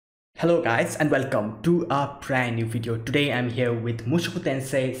Hello guys and welcome to a brand new video. Today I'm here with Mushoku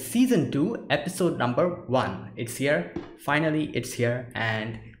Tensei Season 2 episode number 1. It's here, finally it's here,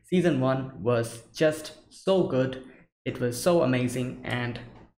 and Season 1 was just so good. It was so amazing and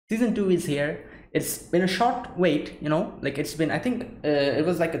Season 2 is here. It's been a short wait, like it's been, I think it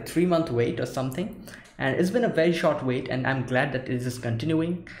was like a 3-month wait or something, and it's been a very short wait and I'm glad that it is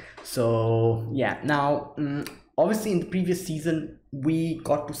continuing. So yeah, now obviously in the previous season we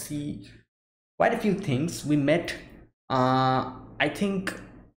got to see quite a few things. We met I think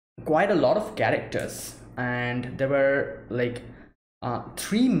quite a lot of characters, and there were like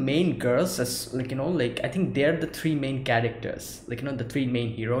three main girls, as like I think they're the three main characters, the three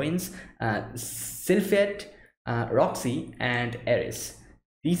main heroines, Sylphette, Roxy and Eris.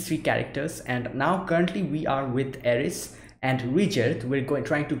 These three characters, and now currently we are with Eris and Rijert. We're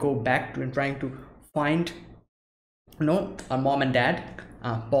trying to go back to and trying to find our mom and dad,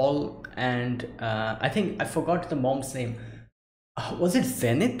 Paul and I think I forgot the mom's name. Was it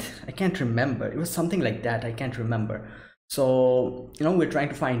Zenith? I can't remember. It was something like that. I can't remember. So we're trying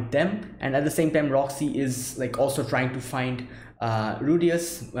to find them, and at the same time Roxy is like also trying to find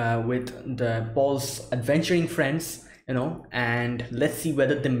Rudius with the Paul's adventuring friends, and let's see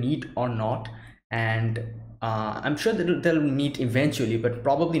whether they meet or not. And I'm sure that they'll meet eventually, but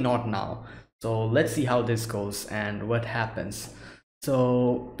probably not now. So let's see how this goes and what happens.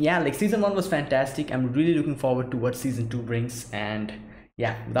 So yeah, like Season 1 was fantastic. I'm really looking forward to what Season 2 brings. And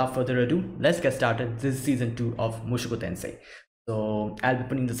yeah, without further ado, let's get started. This is Season 2 of Mushoku Tensei. So I'll be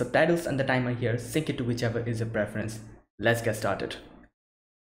putting the subtitles and the timer here. Sync it to whichever is your preference. Let's get started.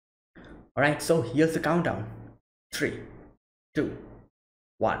 Alright, so here's the countdown. 3, 2,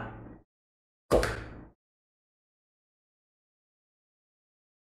 1, go.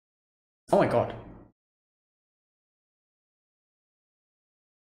 Oh my god.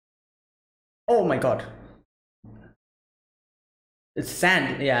 Oh my god. It's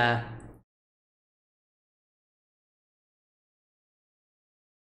sand, yeah.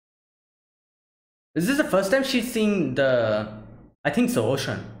 Is this the first time she's seeing the... I think so,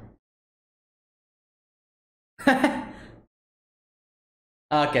 ocean.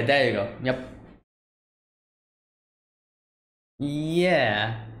 Okay, there you go. Yep.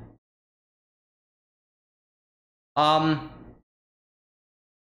 Yeah.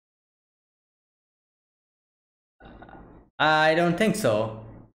 I don't think so.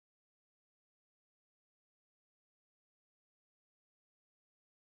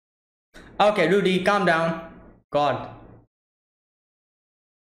 Okay, Rudy, calm down. God.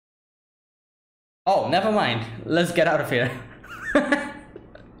 Oh, never mind. Let's get out of here.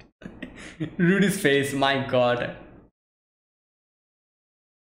 Rudy's face, my god.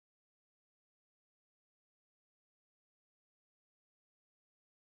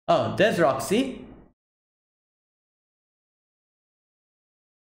 Oh, there's Roxy.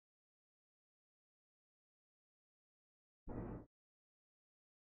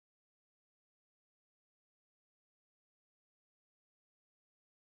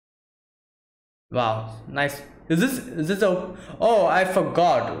 Wow, nice. Is this a... Oh, I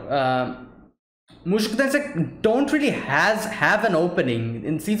forgot. Mushoku Tensei don't really have an opening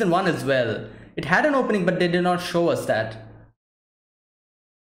in Season 1 as well. It had an opening, but they did not show us that.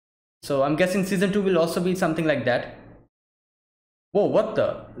 So I'm guessing Season 2 will also be something like that. Whoa, what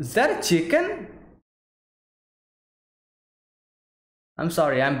the? Is that a chicken? I'm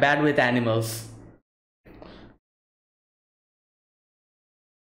sorry, I'm bad with animals.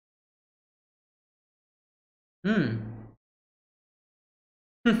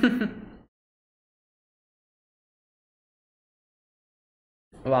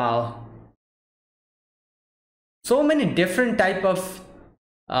 Wow. So many different type of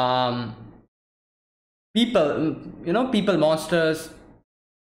um people, people monsters.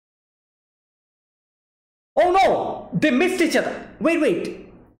 Oh no, they missed each other.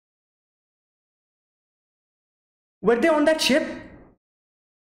 Wait, were they on that ship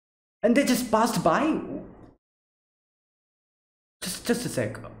and they just passed by? Just a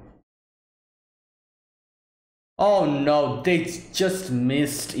sec. Oh no, they just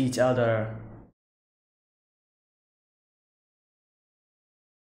missed each other.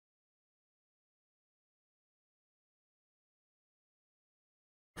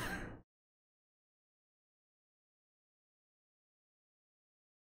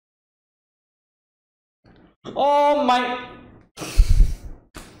 Oh my...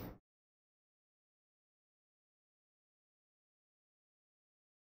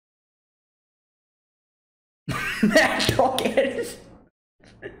 Okay.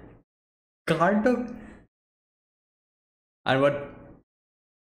 Guard dog? And what?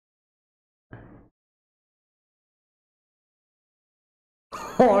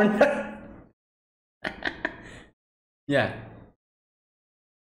 Horn. Yeah.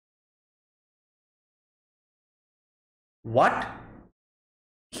 What?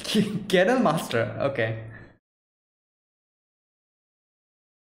 Kettle master. Okay.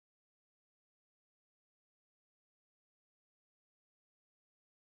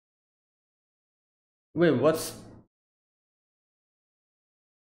 Wait, what's?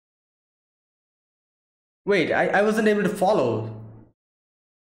 Wait, I wasn't able to follow.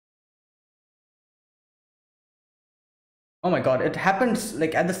 Oh my god, it happens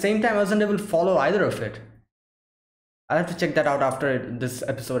like at the same time I wasn't able to follow either of it. I'll have to check that out after this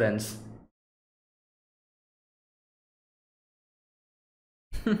episode ends.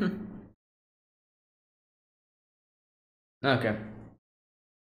 Okay.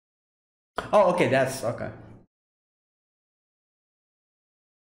 Oh, okay, that's okay.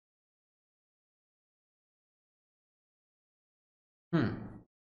 Hmm.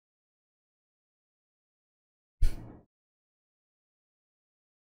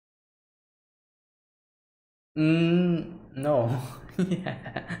 No.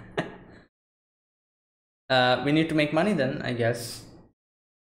 Yeah. We need to make money then, I guess.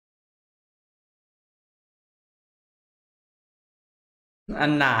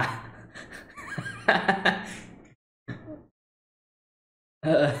 Nah.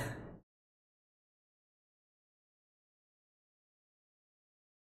 uh,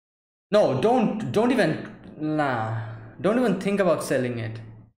 no, don't even nah. Don't even think about selling it.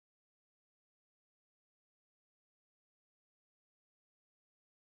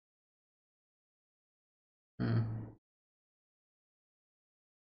 Hmm.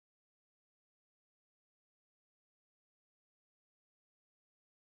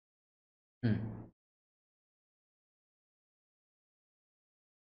 Hmm.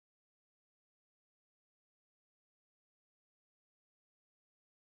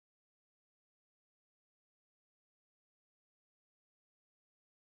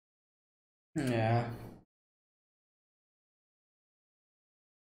 Yeah.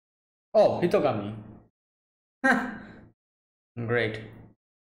 Oh, Hitogami. Great.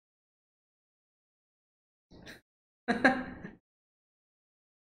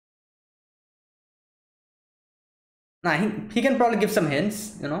 Nah, he can probably give some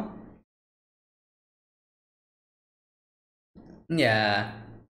hints, you know? Yeah.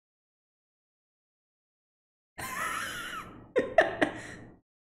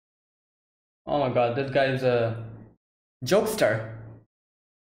 Oh my god, this guy is a jokester.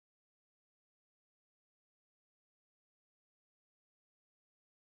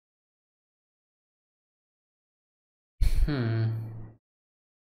 Hmm.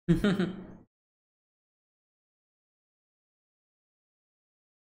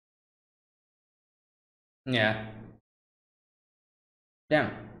 Yeah.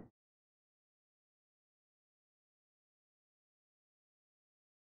 Damn.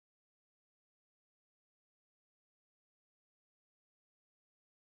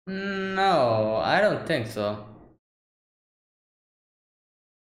 No, I don't think so.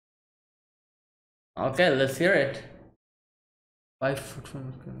 Okay, let's hear it. 5 foot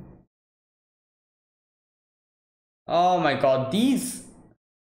from. Oh my god, these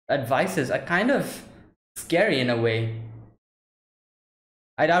advices are kind of scary in a way.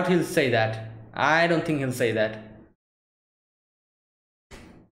 I doubt he'll say that. I don't think he'll say that.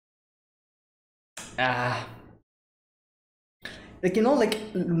 Ah. Like, you know,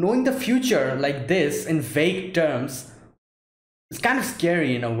 like knowing the future like this in vague terms, it's kind of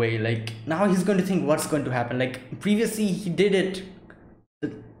scary in a way. Like, now he's going to think what's going to happen. Like, previously he did it,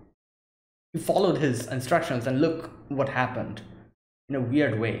 he followed his instructions, and look what happened in a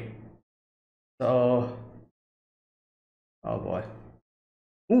weird way. So, oh boy.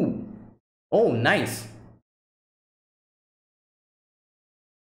 Ooh. Oh, nice.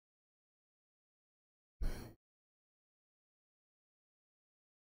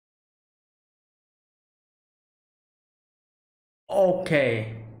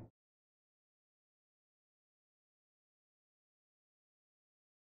 Okay.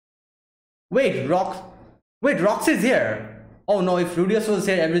 Wait, Rox is here. Oh no, if Rudius was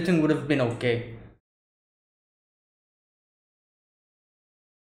here, everything would have been okay.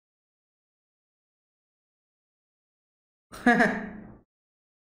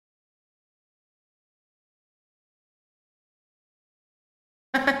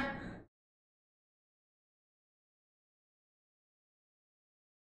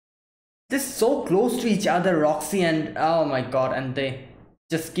 They're so close to each other, Roxy and oh my god, and they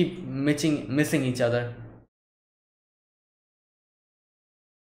just keep missing each other.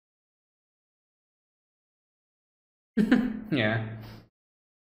 Yeah.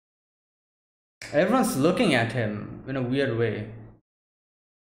 Everyone's looking at him in a weird way.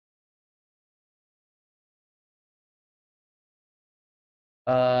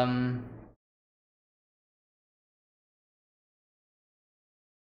 Um,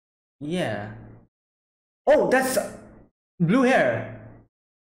 yeah. Oh, that's blue hair.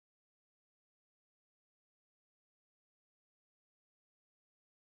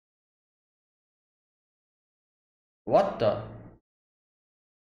 What the?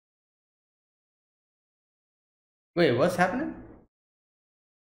 Wait, what's happening?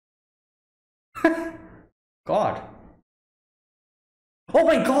 God. Oh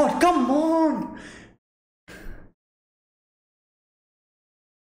my God, come on.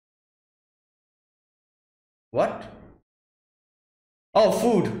 What? Oh,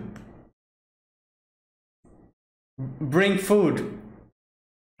 food. Bring food.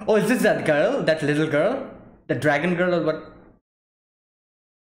 Oh, is this that girl? That little girl? The dragon girl or what?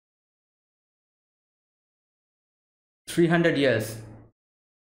 300 years.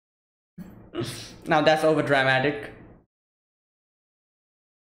 Now that's over dramatic.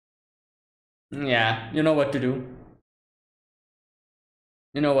 Yeah, you know what to do.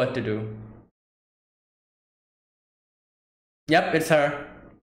 You know what to do. Yep, it's her.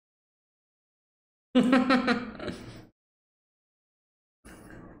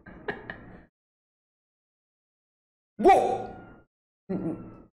 Whoa!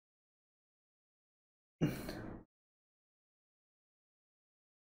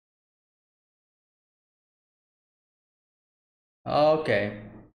 Okay.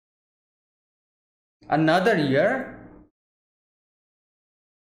 Another year?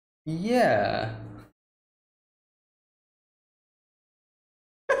 Yeah.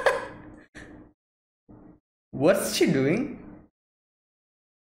 What's she doing?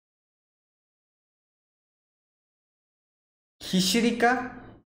 Hishirika?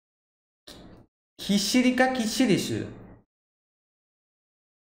 Hishirika Kishirishu.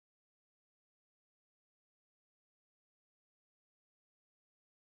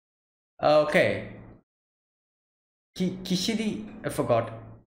 Okay. Kishiri, I forgot.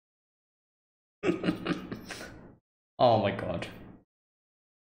 Oh my God.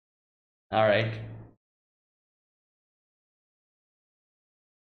 All right.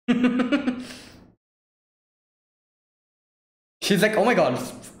 She's like, oh my God,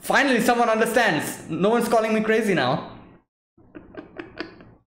 finally someone understands. No one's calling me crazy now.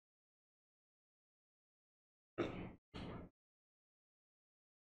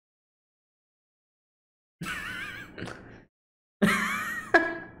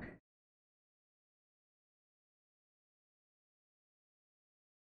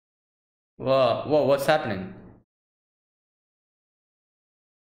 Whoa, whoa, what's happening?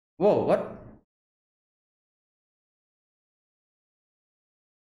 Whoa, what?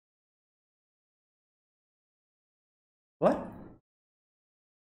 What?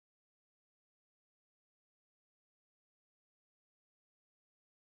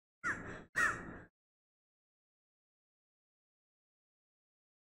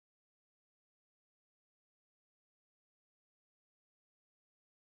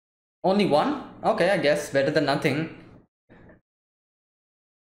 Only one? Okay, I guess better than nothing.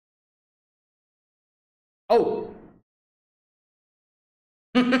 Oh!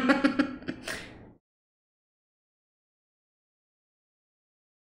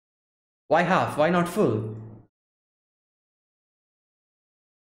 Why half? Why not full?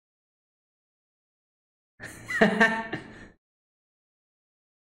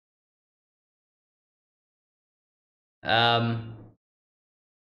 um.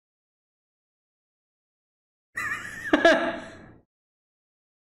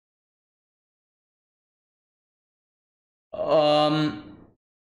 um.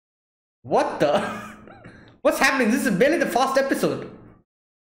 What the? What's happening? This is barely the first episode.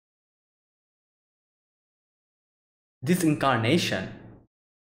 This incarnation.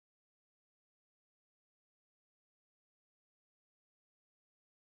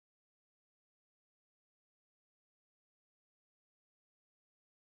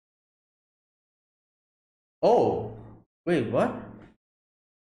 Oh. Wait, what?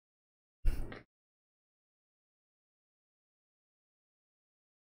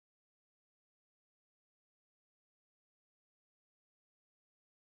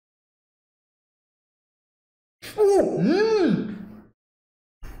 Oh,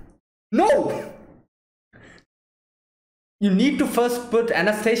 no! You need to first put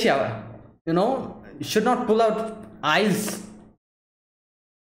anesthesia. You know, you should not pull out eyes.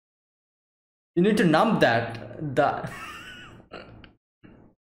 You need to numb that. The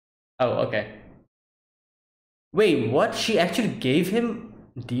oh, okay. Wait, what? She actually gave him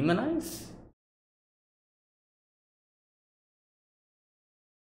demon eyes?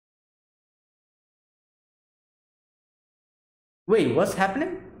 Wait, what's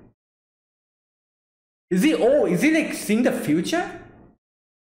happening? Is he? Oh, is he like seeing the future?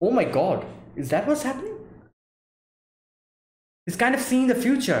 Oh my god, is that what's happening? He's kind of seeing the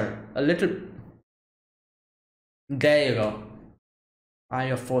future a little. There you go. Eye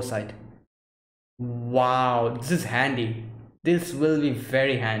of foresight. Wow, this is handy. This will be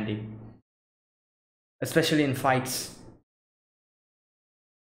very handy, especially in fights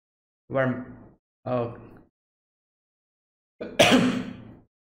where. Oh.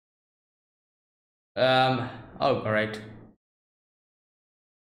 um. Oh, all right.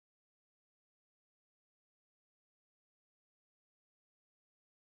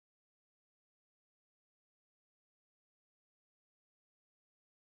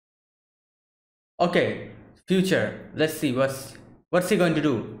 Okay, future. Let's see what's he going to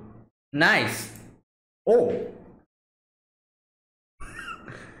do. Nice. Oh,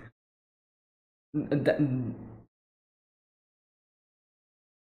 th-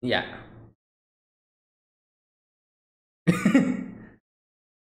 yeah.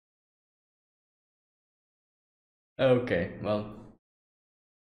 Okay, well,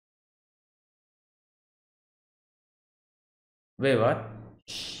 wait, what?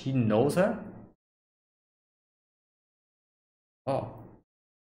 She knows her? Oh,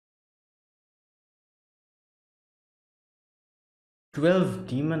 12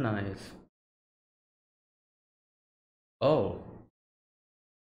 demon eyes. Oh.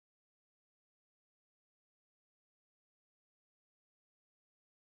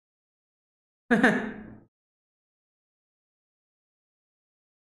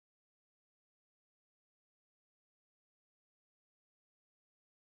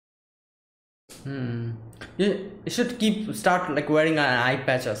 Hmm. You should start like wearing an eye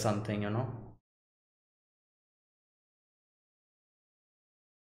patch or something, you know?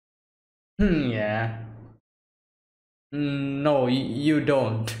 Yeah. No, you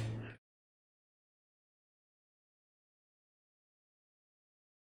don't.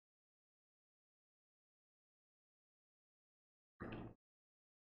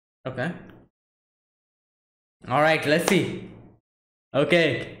 Okay. All right, let's see.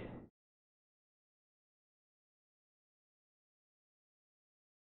 Okay.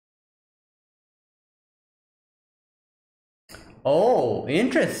 Oh,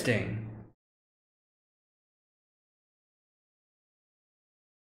 interesting.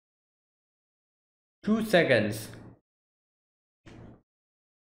 2 seconds.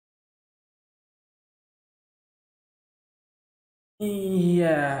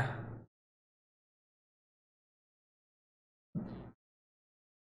 Yeah.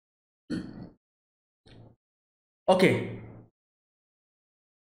 Okay.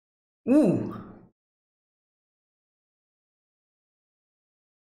 Ooh.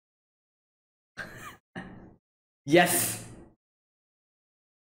 Yes.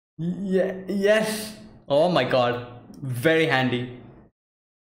 Yeah. Yes. Oh my god. Very handy.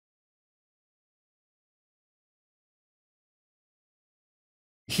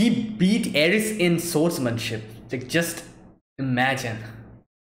 He beat Eris in swordsmanship. Like, just imagine.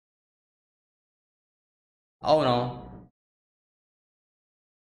 Oh no.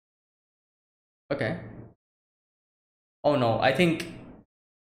 Okay. Oh no. I think.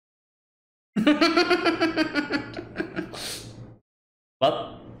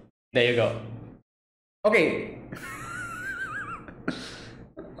 Well, there you go. Okay.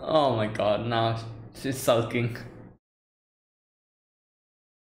 Oh my god. Now she's sulking.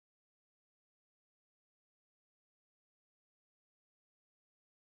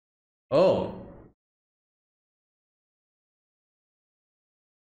 Oh.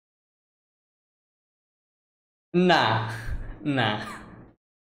 Nah. Nah.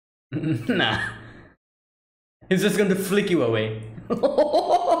 Nah. He's just going to flick you away.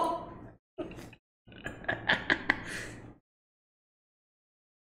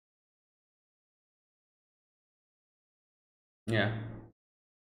 Yeah.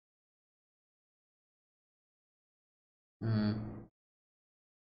 Mm.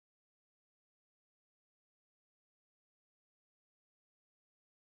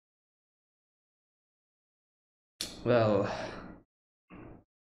 Well.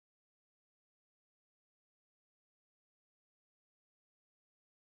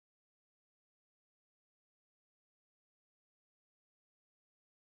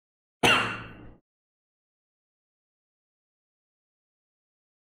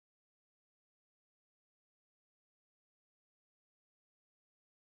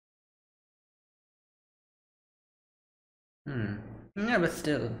 Hmm. Yeah, but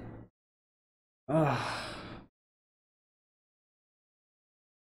still. Ah.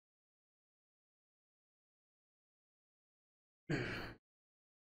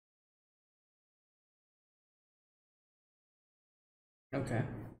 Okay.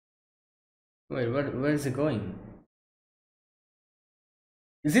 Wait, where is it going?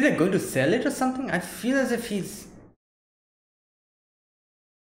 Is he like going to sell it or something? I feel as if he's.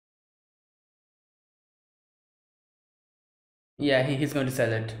 Yeah, he's going to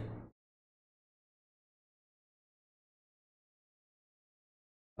sell it.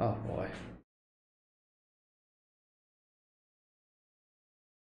 Oh boy.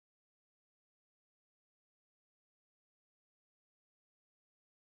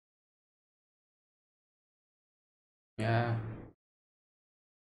 Yeah.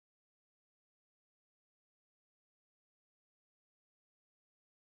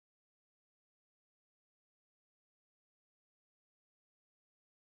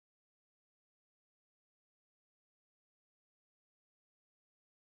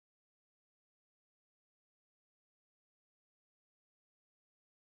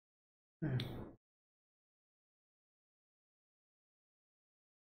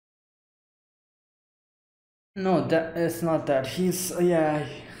 No, that is not that. He's yeah.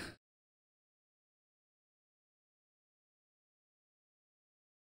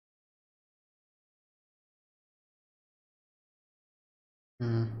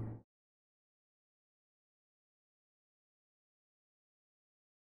 Hmm.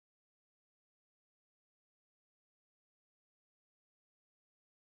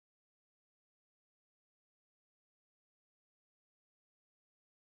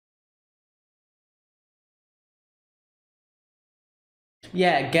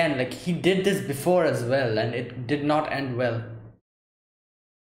 Yeah, again, like he did this before as well, and it did not end well.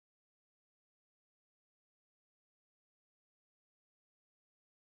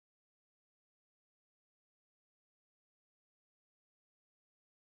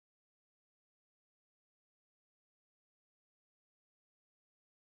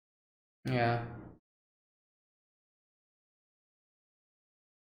 Yeah.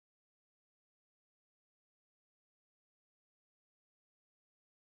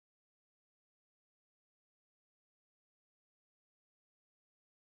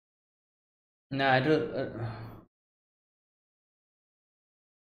 No, I don't.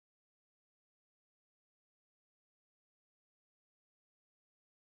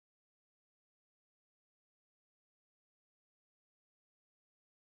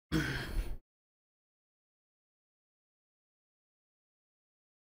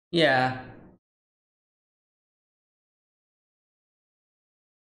 Yeah.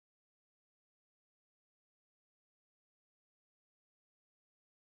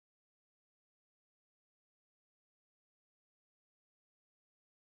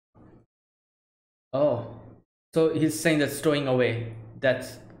 Oh. So he's saying that stowing away.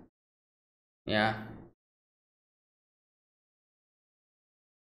 That's yeah.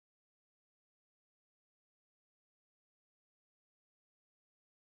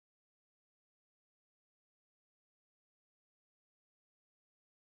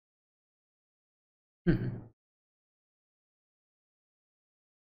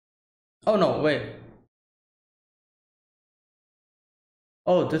 Oh no, wait.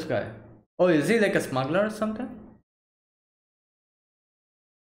 Oh, this guy. Oh, is he like a smuggler or something?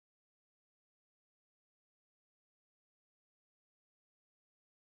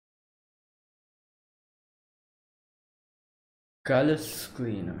 Colors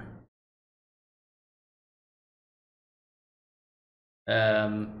cleaner.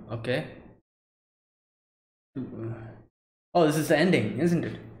 Okay. Oh, this is the ending, isn't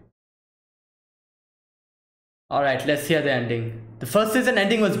it? Alright, let's hear the ending. The first season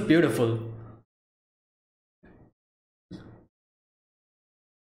ending was beautiful.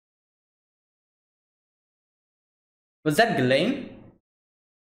 Was that Ghislaine?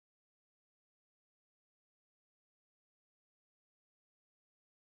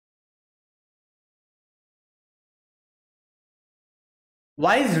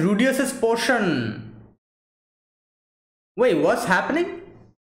 Why is Rudius's portion? Wait, what's happening?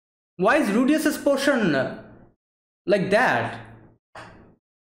 Why is Rudius's portion like that?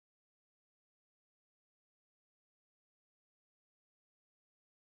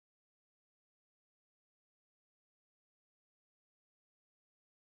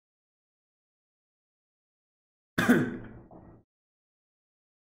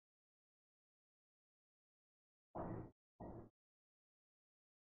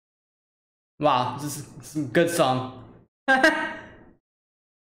 Wow, this is a good song.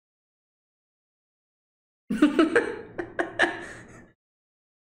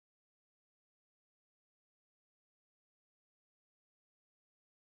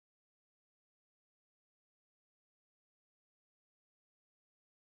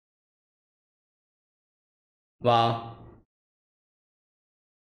 Wow.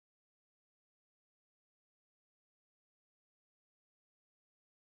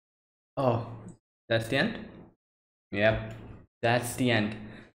 Oh, that's the end. Yep, that's the end.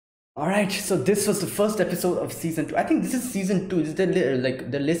 All right, so this was the first episode of season 2. I think this is season 2. Is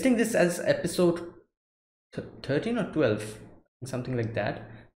like they're listing this as episode 13 or 12, something like that.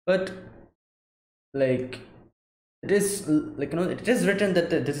 But like it is like it is written that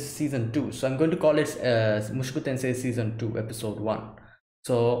this is season 2, so I'm going to call it Mushoku Tensei season 2 episode 1.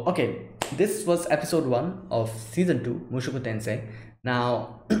 So okay, this was episode 1 of season 2 Mushoku Tensei.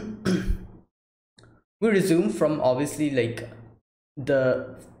 Now we resume from obviously like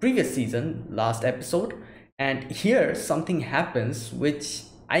the previous season, last episode, and here something happens which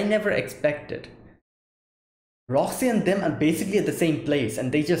I never expected. Roxy and them are basically at the same place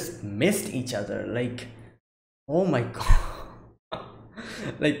and they just missed each other. Like, oh my god.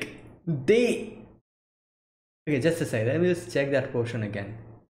 Like they, okay, just a second, let me just check that portion again.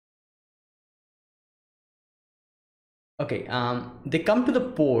 Okay, they come to the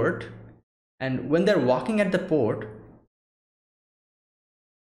port, and when they're walking at the port,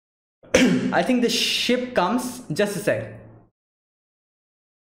 I think the ship comes. Just a sec.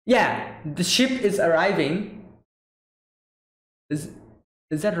 Yeah, the ship is arriving. Is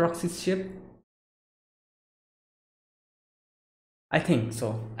that Roxy's ship? I think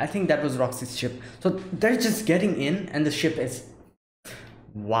so. I think that was Roxy's ship. So they're just getting in, and the ship is,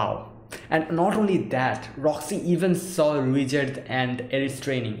 wow. And not only that, Roxy even saw Ruijerd and Eris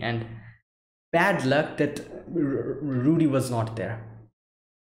training, and bad luck that Rudy was not there.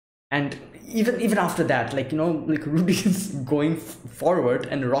 And even after that, like like Rudy is going forward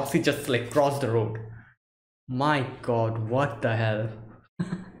and Roxy just like crossed the road. My god, what the hell.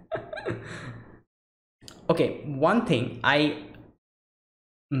 Okay, one thing I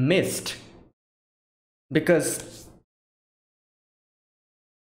missed, because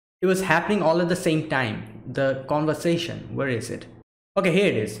it was happening all at the same time, the conversation, where is it? Okay, here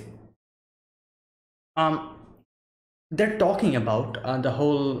it is. They're talking about the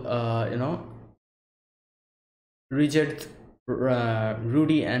whole Richard,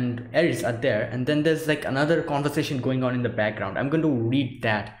 Rudy and Eris are there, and then there's like another conversation going on in the background. I'm going to read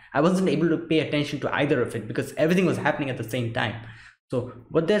that. I wasn't able to pay attention to either of it because everything was happening at the same time. So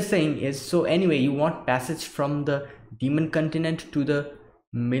what they're saying is, so anyway, you want passage from the demon continent to the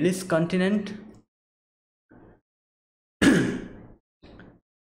Milis continent?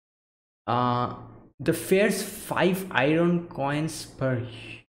 The fare's 5 iron coins per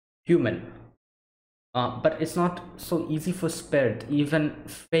human. But it's not so easy for spared, even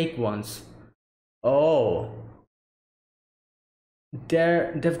fake ones. Oh,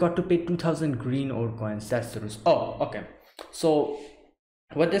 they've got to pay 2000 green ore coins. That's the rules. Oh, okay. So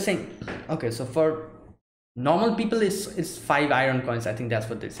what they're saying, okay, so for normal people it's 5 iron coins. I think that's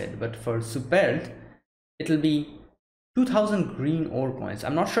what they said. But for supered, it'll be 2000 green ore coins.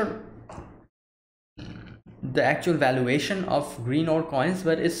 I'm not sure the actual valuation of green ore coins,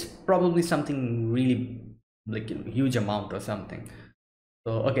 but it's probably something really like huge amount or something.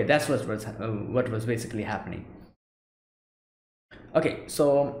 So okay, that's what was basically happening. Okay,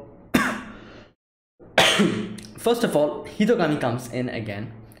 so first of all, Hitogami comes in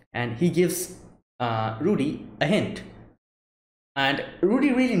again and he gives Rudy a hint, and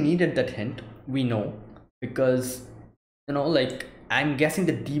Rudy really needed that hint, we know, because like I'm guessing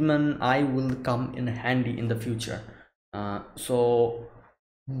the demon eye will come in handy in the future. So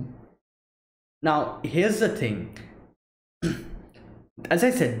now here's the thing. As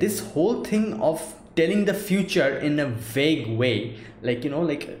I said, this whole thing of telling the future in a vague way, like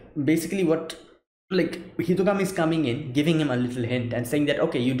like basically what, like Hitogami is coming in, giving him a little hint and saying that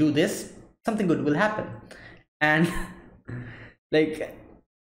okay, you do this, something good will happen. And like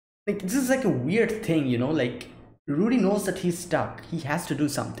this is like a weird thing, like Rudy knows that he's stuck, he has to do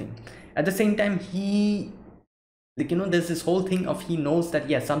something. At the same time, he, like there's this whole thing of he knows that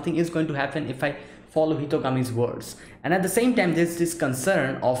yes, something is going to happen if I follow Hitogami's words. And at the same time, there's this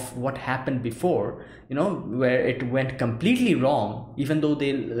concern of what happened before, where it went completely wrong, even though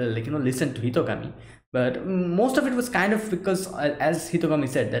they listened to Hitogami. But most of it was kind of because, as Hitogami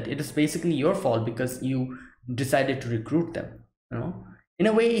said, that it is basically your fault because you decided to recruit them. In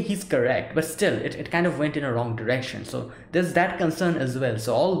a way, he's correct, but still it kind of went in a wrong direction. So there's that concern as well.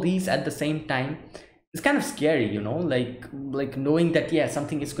 So all these at the same time, it's kind of scary, like knowing that yeah,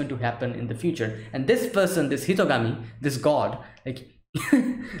 something is going to happen in the future. And this person, this Hitogami, this god, like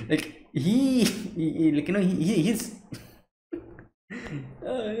like he like he's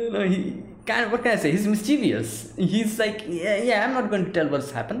he kind of, what can I say, he's mischievous. He's like, yeah, I'm not going to tell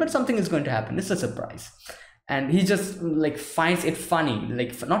what's happened, but something is going to happen, it's a surprise. And he just like finds it funny,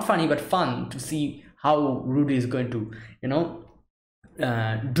 like not funny but fun, to see how Rudy is going to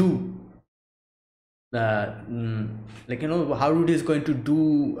do like, you know, how Rudy is going to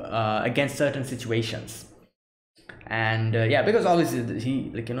do against certain situations. And yeah, because obviously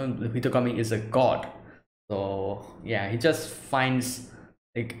he, like, you know, Hitokami is a god, so yeah, he just finds,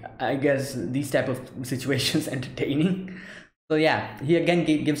 like, I guess these type of situations entertaining. So yeah, he again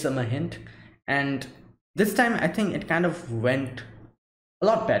gives them a hint, and this time I think it kind of went a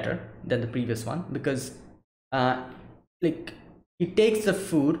lot better than the previous one, because uh like, he takes the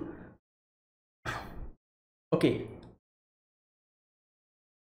food. Okay,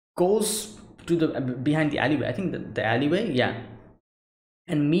 goes to the behind the alleyway, I think the alleyway, yeah,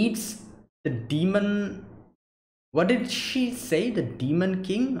 and meets the demon. What did she say? The demon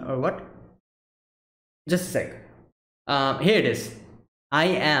king or what? Just a sec. Here it is. I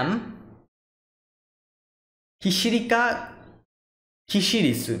am Hishirika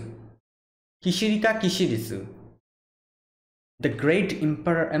Kishirisu. Hishirika Kishirisu, the great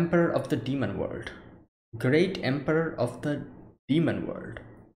emperor of the demon world. Great emperor of the demon world.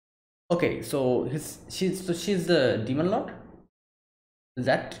 Okay, so she's the demon lord. Is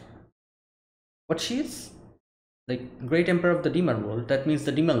that what she is? Like, great emperor of the demon world. That means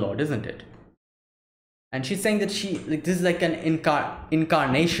the demon lord, isn't it? And she's saying that she, like, this is like an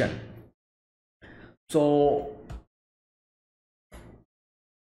incarnation. So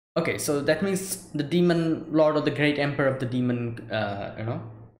okay, so that means the demon lord, or the great emperor of the demon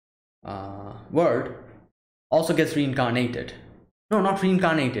world, also gets reincarnated. No, not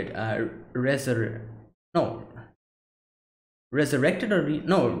reincarnated, no, resurrected, or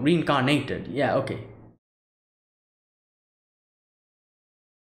no, reincarnated. Yeah, okay.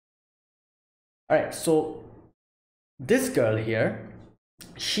 All right, so this girl here,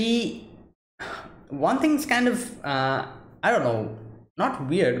 she, one thing's kind of I don't know, not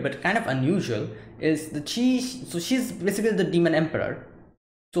weird but kind of unusual, is that she's basically the demon emperor.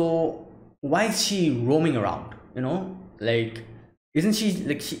 So why is she roaming around, you know? Like, isn't she,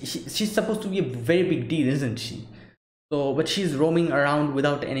 like, she's supposed to be a very big deal, isn't she? So but she's roaming around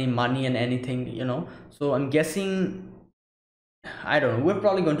without any money and anything, you know? So I'm guessing, I don't know, we're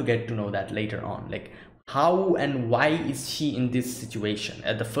probably going to get to know that later on, like, how and why is she in this situation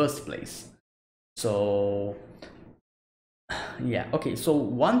at the first place. So yeah, okay, so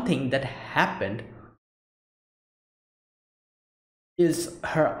one thing that happened is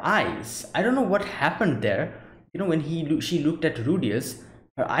her eyes. I don't know what happened there, you know, when she looked at Rudius,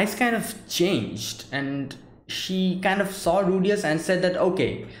 her eyes kind of changed, and she kind of saw Rudius and said that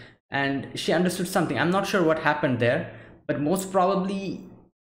okay, and she understood something. I'm not sure what happened there, but most probably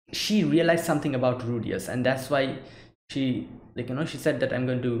she realized something about Rudius, and that's why she, like, you know, she said that I'm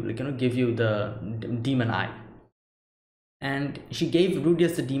going to, like, you know, give you the demon eye. And she gave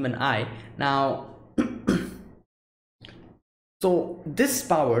Rudius the demon eye. Now so this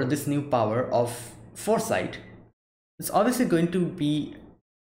power, this new power of foresight, is obviously going to be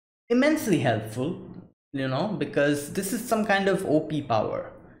immensely helpful, you know, because this is some kind of OP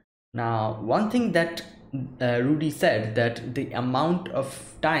power. Now, one thing that Rudy said, that the amount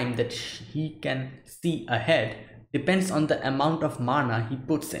of time that he can see ahead depends on the amount of mana he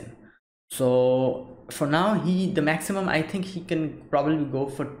puts in. So for now, the maximum, I think he can probably go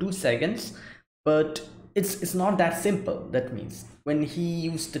for 2 seconds, but it's not that simple. That means when he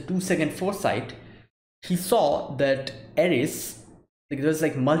used the 2-second foresight, he saw that Eris, like, there's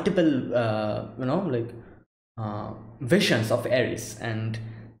like multiple you know, like visions of Eris, and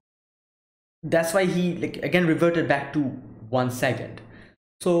that's why he, like, again reverted back to 1 second.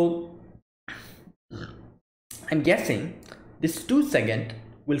 So I'm guessing this 2 second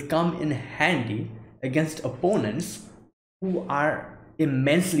will come in handy against opponents who are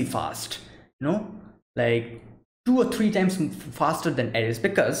immensely fast, you know, like 2 or 3 times faster than Eris,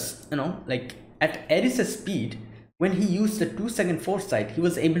 because, you know, like, at Eris's speed, when he used the 2-second foresight, he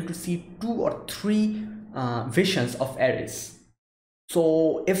was able to see 2 or 3 visions of Eris.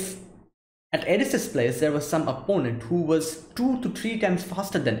 So if at Eris's place there was some opponent who was 2 to 3 times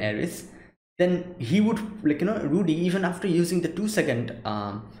faster than Eris, then he would, like, you know, Rudy, even after using the 2-second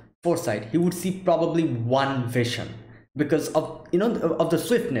foresight, he would see probably 1 vision, because of, you know, of the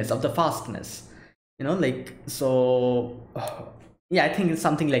swiftness, of the fastness, you know, like, so yeah, I think it's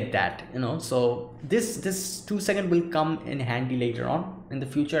something like that, you know. So this 2 second will come in handy later on in the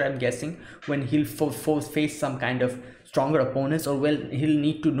future, I'm guessing, when he'll face some kind of stronger opponents, or well, he'll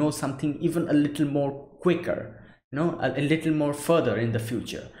need to know something even a little more quicker, you know, a little more further in the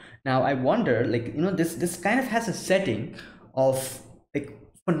future. Now I wonder, like, you know, this kind of has a setting of, like,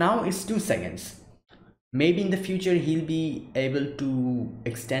 for now it's 2 seconds. Maybe in the future he'll be able to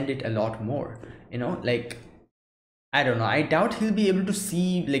extend it a lot more, you know, like, I don't know. I doubt he'll be able to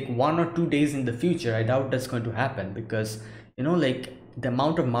see like 1 or 2 days in the future. I doubt that's going to happen because, like the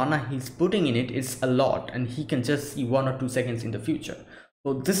amount of mana he's putting in it is a lot, and he can just see 1 or 2 seconds in the future.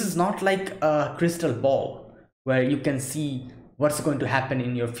 So this is not like a crystal ball where you can see what's going to happen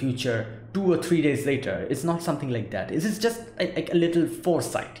in your future 2 or 3 days later. It's not something like that. This is just like a little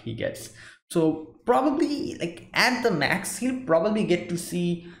foresight he gets. So probably like at the max, he'll probably get to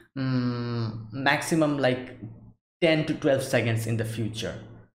see maximum like 10 to 12 seconds in the future.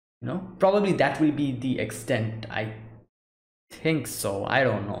 Probably that will be the extent. I think so. I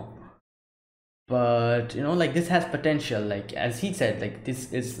don't know. But like this has potential. Like as he said, like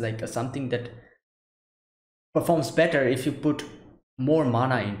this is like something that performs better if you put more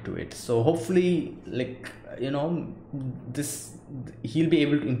mana into it. So hopefully, like this, he'll be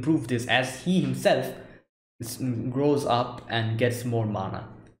able to improve this as he himself grows up and gets more mana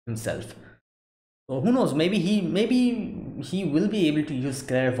himself. So who knows, maybe he will be able to use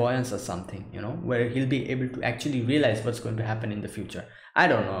clairvoyance or something, where he'll be able to actually realize what's going to happen in the future. I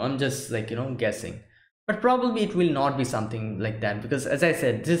don't know, I'm just like guessing. But probably it will not be something like that, because as I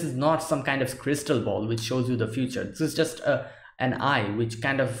said, this is not some kind of crystal ball which shows you the future. This is just an eye which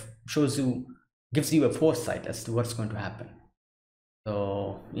kind of gives you a foresight as to what's going to happen.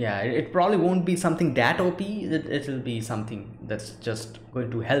 So yeah, it probably won't be something that OP. It'll be something that's just going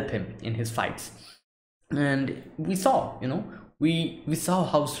to help him in his fights. And we saw, we saw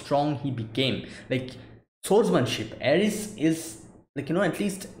how strong he became. Like swordsmanship, Ares is like at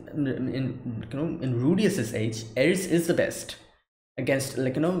least in Rudius's age, Ares is the best against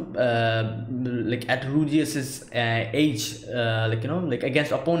like like at Rudius's age, like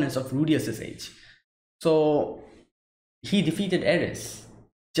against opponents of Rudius's age. So he defeated Ares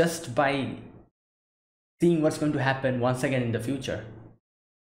just by seeing what's going to happen once again in the future.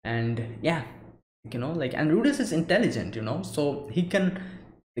 And yeah, like, and Rudius is intelligent, so he can,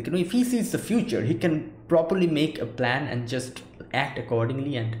 like, if he sees the future, he can properly make a plan and just act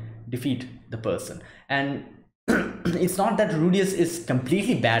accordingly and defeat the person. And it's not that Rudius is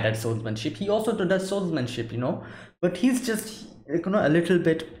completely bad at swordsmanship. He also does swordsmanship, but he's just a little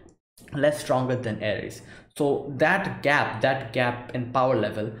bit less stronger than Ares. So that gap in power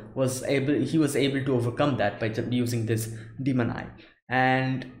level he was able to overcome that by just using this demon eye.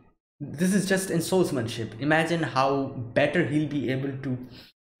 And this is just in swordsmanship. Imagine how better he'll be able to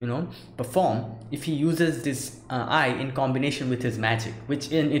perform if he uses this eye in combination with his magic,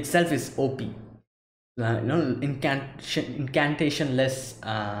 which in itself is OP. Incantation-less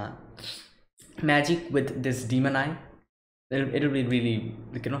magic with this demon eye. It'll be really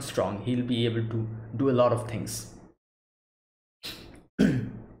strong. He'll be able to do a lot of things.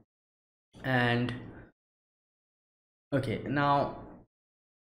 And okay, now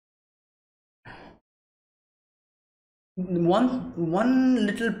one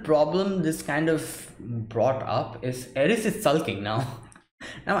little problem this kind of brought up is Ares is sulking now.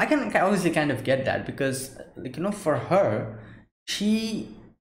 Now I can obviously kind of get that, because for her, she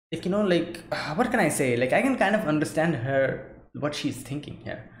what can I say, like I can kind of understand her, what she's thinking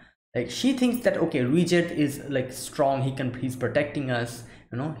here. Like she thinks that okay, Regent is like strong, he's protecting us,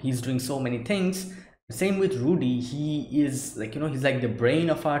 he's doing so many things. Same with Rudy, he is like he's like the brain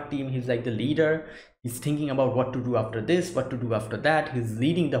of our team, he's like the leader, he's thinking about what to do after this, what to do after that, he's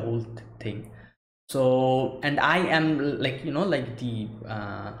leading the whole thing. So, and I am like like the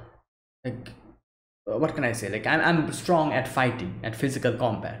what can I say, like I'm strong at fighting, at physical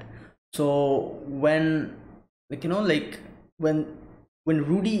combat. So when when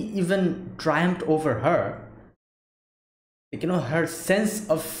Rudy even triumphed over her, her sense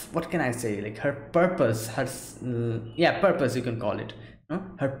of, what can I say, like her purpose, purpose you can call it,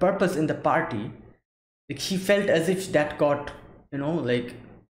 her purpose in the party, like she felt as if that got like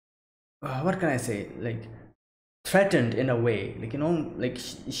what can I say, like threatened in a way, like like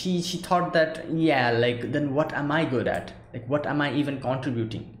she thought that, yeah, like then what am I good at, like what am I even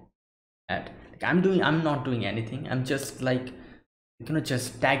contributing at, like I'm not doing anything, I'm just like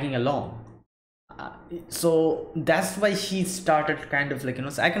just tagging along. So that's why she started kind of like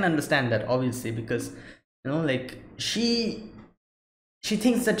so I can understand that obviously, because like she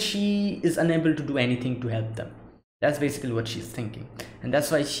thinks that she is unable to do anything to help them. That's basically what she's thinking, and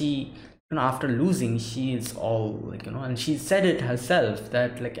that's why she after losing, she is all like and she said it herself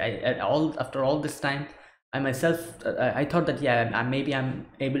that like after all this time, I myself I thought that yeah, maybe I'm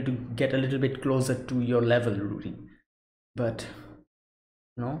able to get a little bit closer to your level, Rudy, but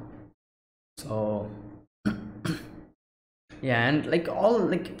so yeah. And like all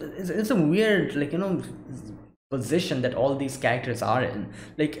like it's a weird like position that all these characters are in.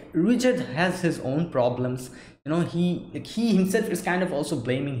 Like Richard has his own problems, you know. He himself is kind of also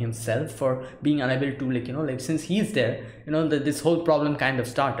blaming himself for being unable to, like, you know, like since he's there, you know, this whole problem kind of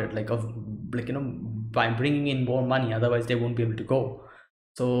started, like, of, like, you know, by bringing in more money, otherwise they won't be able to go.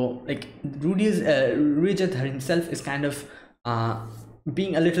 So like Richard himself is kind of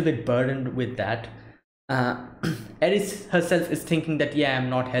being a little bit burdened with that. uh, Eris herself is thinking that, yeah, I'm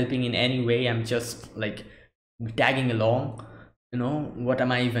not helping in any way, I'm just like tagging along, you know, what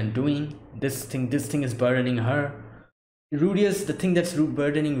am I even doing? This thing is burdening her. Rudius, the thing that's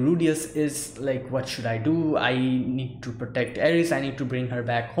burdening Rudius is like, what should I do? I need to protect Eris, I need to bring her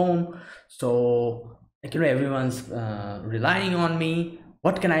back home. So like, you know, everyone's relying on me.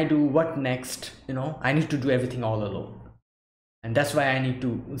 What can I do? What next? You know, I need to do everything all alone, and that's why I need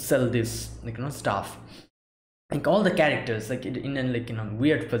to sell this, like, you know, stuff. Like all the characters, like in a, like, in a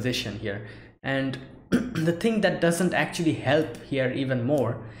weird position here. And the thing that doesn't actually help here even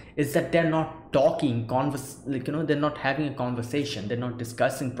more is that they're not talking like, you know, they're not having a conversation, they're not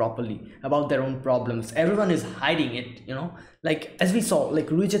discussing properly about their own problems. Everyone is hiding it, you know. Like as we saw, like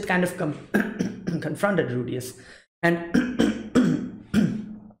Rujit kind of confronted Rudius, and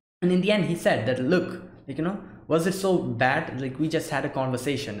and in the end he said that, look, like, you know, was it so bad? Like we just had a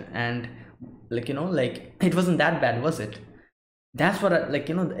conversation, and like, you know, like it wasn't that bad, was it? That's what like,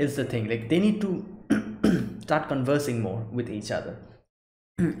 you know, is the thing. Like they need to start conversing more with each other.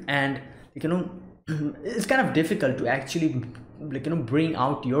 And like, you know, it's kind of difficult to actually, like, you know, bring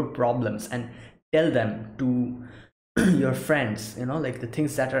out your problems and tell them to your friends, you know, like the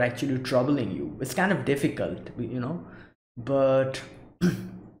things that are actually troubling you. It's kind of difficult, you know. But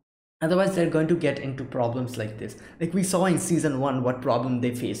otherwise they're going to get into problems like this. Like we saw in season 1 what problem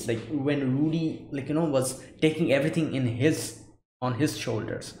they faced, like when Rudy, like, you know, was taking everything in on his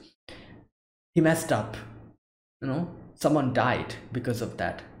shoulders. He messed up, you know, someone died because of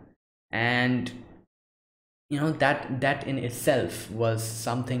that. And you know, that in itself was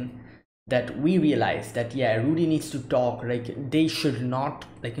something that we realized that, yeah, Rudy needs to talk. Like they should not,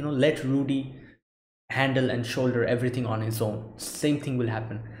 like, you know, let Rudy handle and shoulder everything on his own. Same thing will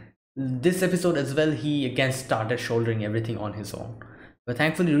happen this episode as well. He again started shouldering everything on his own, but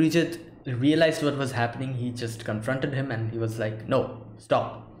thankfully Rijit realized what was happening. He just confronted him and he was like, no,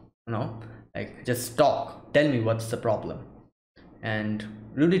 stop, you know, like just talk, tell me what's the problem. And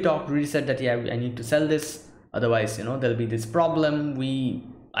Rudy said that, yeah, I need to sell this, otherwise, you know, there'll be this problem. We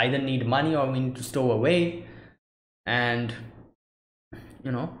either need money or we need to stow away. And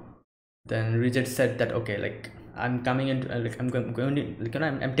you know, then Rijit said that, okay, like I'm coming into like I'm going to, like, you know,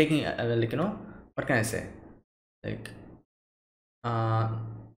 I'm taking like, you know, what can I say, like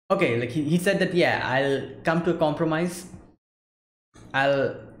okay, like he said that, yeah, I'll come to a compromise.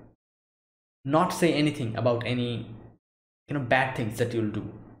 I'll not say anything about any, you know, bad things that you'll do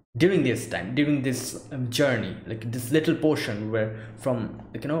during this time, during this journey, like this little portion where from,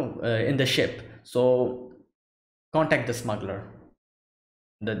 like, you know, in the ship. So contact the smuggler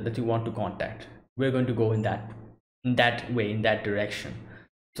that you want to contact. We're going to go in that way, in that direction.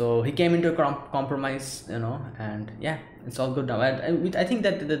 So he came into a compromise, you know, and yeah, it's all good now. I think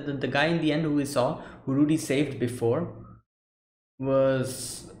that the guy in the end who we saw, who Rudy saved before,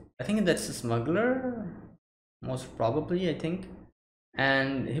 was, I think that's a smuggler, most probably, I think.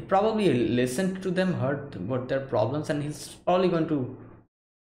 And he probably listened to them, heard what their problems, and he's probably going to,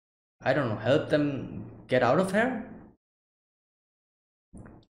 I don't know, help them get out of here.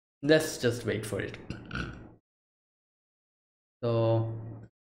 Let's just wait for it. So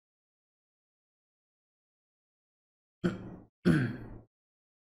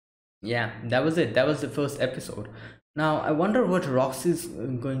yeah, that was it. That was the first episode. Now I wonder what Roxy's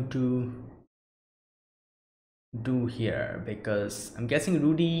going to do here, because I'm guessing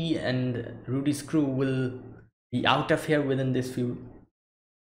Rudy and Rudy's crew will be out of here within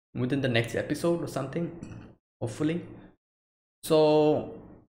the next episode or something, hopefully. So,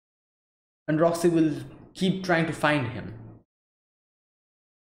 and Roxy will keep trying to find him.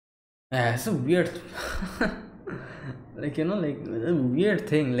 It's a weird like, you know, like a weird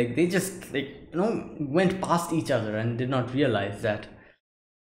thing, like they just, like, you know, went past each other and did not realize that.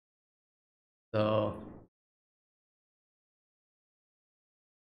 So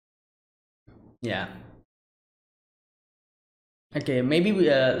yeah, okay, maybe we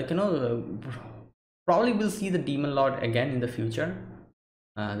like, you know, probably we'll see the Demon Lord again in the future.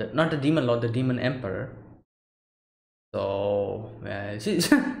 Not the Demon Lord, the Demon Emperor. So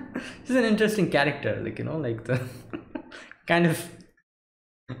she's she's an interesting character, like, you know, like the kind of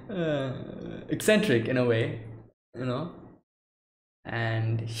eccentric in a way, you know.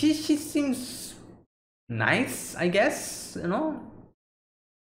 And she seems nice, I guess, you know.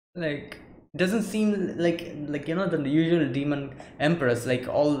 Like, doesn't seem like you know, the usual demon emperors, like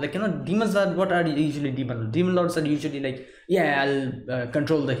all, like, you know, demons are, what are usually demon lords are usually like, yeah, I'll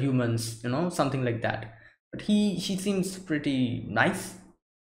control the humans, you know, something like that. But she seems pretty nice.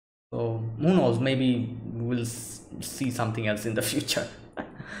 So who knows, maybe we'll see something else in the future.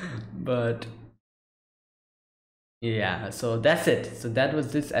 But yeah, so that's it. So that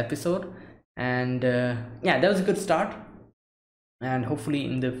was this episode. And yeah, that was a good start. And hopefully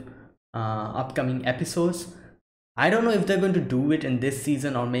in the upcoming episodes, I don't know if they're going to do it in this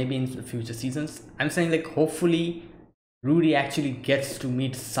season or maybe in the future seasons. I'm saying, like, hopefully Rudy actually gets to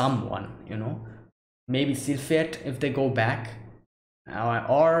meet someone, you know, maybe Sylphiet if they go back,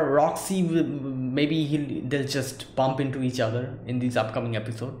 or Roxy. Maybe they'll just bump into each other in these upcoming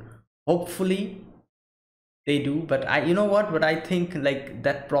episode. Hopefully they do, but you know what, but I think like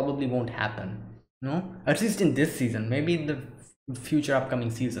that probably won't happen, no, at least in this season. Maybe in the future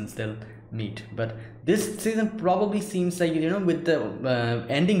upcoming seasons they'll meet, but this season probably seems like, you know, with the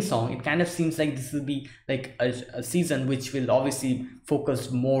ending song, it kind of seems like this will be like a season which will obviously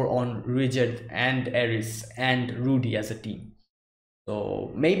focus more on Rigid and Eris and Rudy as a team.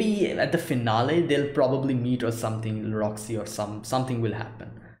 So maybe at the finale they'll probably meet or something, Roxy or something will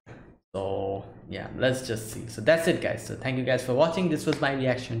happen. So yeah, let's just see. So that's it, guys. So thank you guys for watching. This was my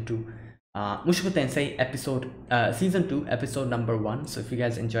reaction to Mushoku Tensei episode season 2 episode number 1. So if you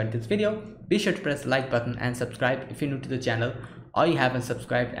guys enjoyed this video, be sure to press the like button and subscribe if you're new to the channel or you haven't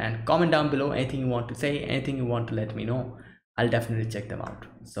subscribed, and comment down below anything you want to say, anything you want to let me know. I'll definitely check them out.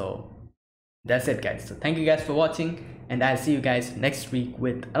 So that's it, guys. So thank you guys for watching, and I'll see you guys next week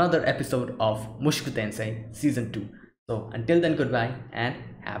with another episode of Mushoku Tensei season 2. So until then, goodbye and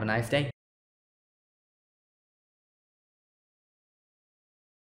have a nice day.